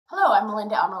I'm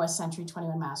Melinda Elmer with Century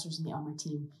 21 Masters in the Elmer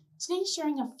team. Today,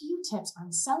 sharing a few tips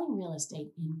on selling real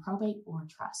estate in probate or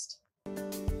trust.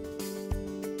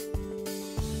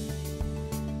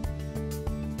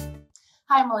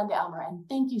 Hi, I'm Melinda Elmer, and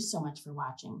thank you so much for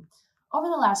watching. Over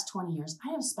the last 20 years,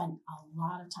 I have spent a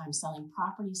lot of time selling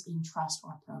properties in trust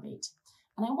or probate,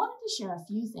 and I wanted to share a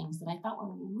few things that I thought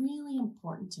were really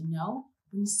important to know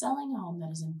when selling a home that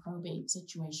is in probate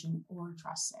situation or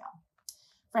trust sale.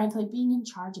 Frankly, being in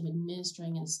charge of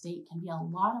administering an estate can be a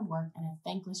lot of work and a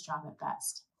thankless job at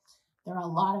best. There are a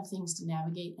lot of things to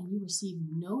navigate, and you receive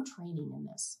no training in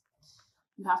this.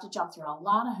 You have to jump through a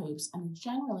lot of hoops, and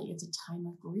generally it's a time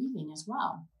of grieving as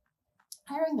well.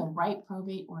 Hiring the right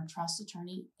probate or trust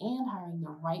attorney and hiring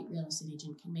the right real estate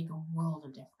agent can make a world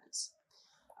of difference.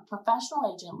 A professional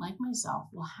agent like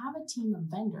myself will have a team of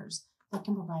vendors that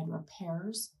can provide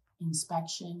repairs,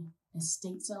 inspection,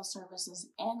 estate sale services,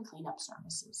 and cleanup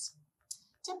services.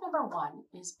 Tip number 1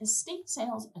 is estate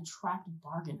sales attract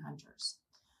bargain hunters.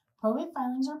 Probate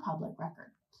filings are public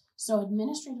record, so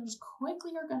administrators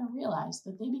quickly are going to realize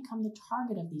that they become the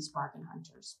target of these bargain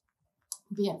hunters,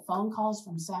 be it phone calls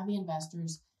from savvy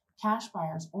investors, cash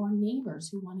buyers, or neighbors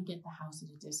who want to get the house at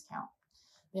a discount.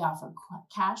 They offer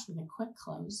cash with a quick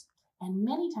close, and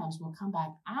many times will come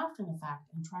back after the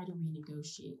fact and try to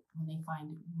renegotiate when they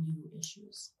find new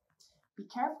issues. Be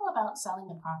careful about selling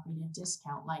the property at a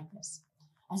discount like this.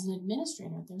 As an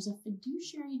administrator, there's a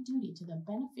fiduciary duty to the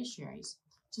beneficiaries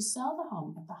to sell the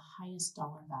home at the highest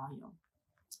dollar value.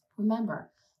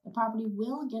 Remember, the property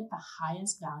will get the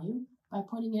highest value by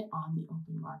putting it on the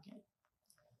open market.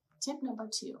 Tip number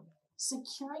 2,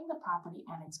 securing the property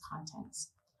and its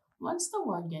contents. Once the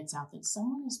word gets out that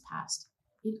someone has passed,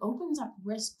 it opens up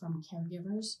risk from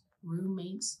caregivers,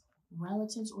 roommates,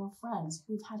 relatives, or friends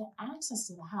who've had access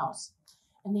to the house,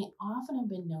 and they often have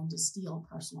been known to steal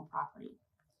personal property.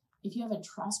 If you have a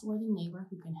trustworthy neighbor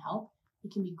who can help,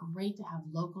 it can be great to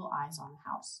have local eyes on the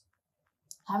house.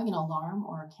 Having an alarm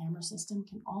or a camera system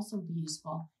can also be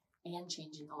useful, and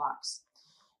changing the locks.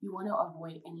 You want to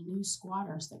avoid any new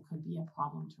squatters that could be a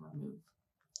problem to remove.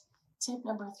 Tip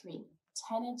number 3,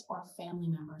 tenants or family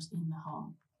members in the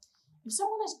home. If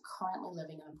someone is currently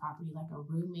living in the property like a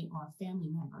roommate or a family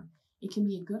member, it can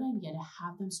be a good idea to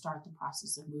have them start the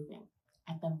process of moving.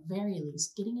 At the very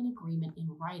least, getting an agreement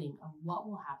in writing of what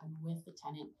will happen with the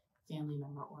tenant, family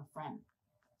member, or friend.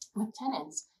 With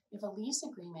tenants, if a lease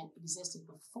agreement existed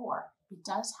before, it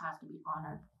does have to be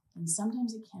honored, and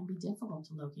sometimes it can be difficult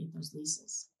to locate those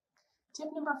leases.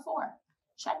 Tip number 4,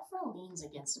 check for liens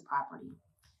against a property.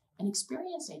 An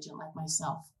experienced agent like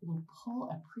myself will pull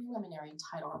a preliminary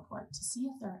title report to see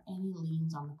if there are any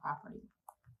liens on the property.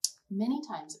 Many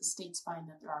times, estates find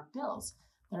that there are bills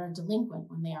that are delinquent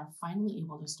when they are finally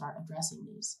able to start addressing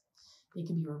these. They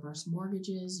can be reverse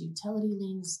mortgages, utility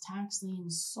liens, tax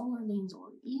liens, solar liens,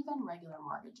 or even regular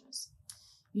mortgages.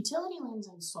 Utility liens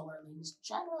and solar liens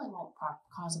generally won't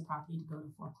cause a property to go to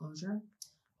foreclosure.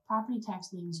 Property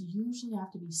tax liens usually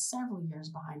have to be several years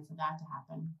behind for that to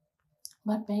happen,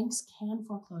 but banks can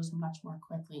foreclose much more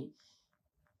quickly.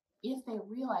 If they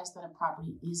realize that a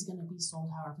property is going to be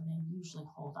sold, however, they usually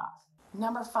hold off.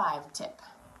 Number 5 tip,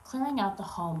 clearing out the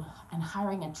home and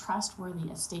hiring a trustworthy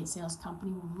estate sales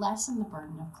company will lessen the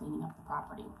burden of cleaning up the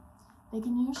property. They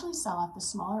can usually sell off the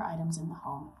smaller items in the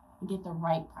home and get the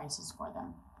right prices for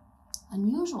them.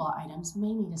 Unusual items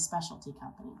may need a specialty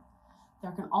company.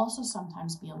 There can also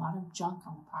sometimes be a lot of junk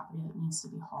on the property that needs to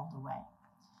be hauled away.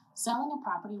 Selling a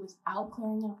property without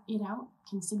clearing it out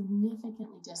can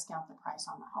significantly discount the price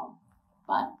on the home.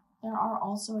 But there are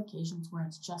also occasions where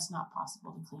it's just not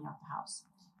possible to clean out the house,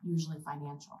 usually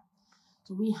financial.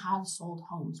 So we have sold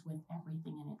homes with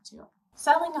everything in it too.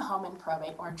 Selling a home in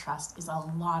probate or trust is a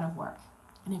lot of work.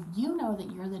 And if you know that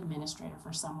you're the administrator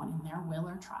for someone in their will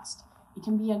or trust, it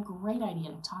can be a great idea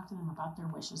to talk to them about their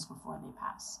wishes before they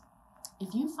pass.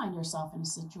 If you find yourself in a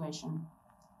situation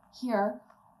here,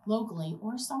 locally,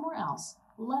 or somewhere else,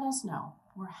 let us know.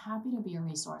 We're happy to be a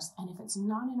resource, and if it's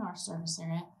not in our service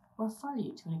area, refer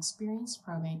you to an experienced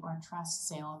probate or trust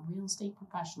sale real estate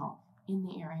professional in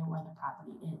the area where the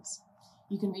property is.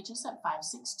 You can reach us at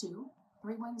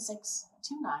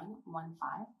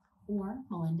 562-316-2915 or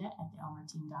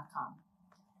melinda@theelmerteam.com.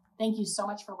 Thank you so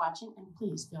much for watching, and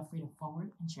please feel free to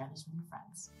forward and share this with your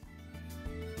friends.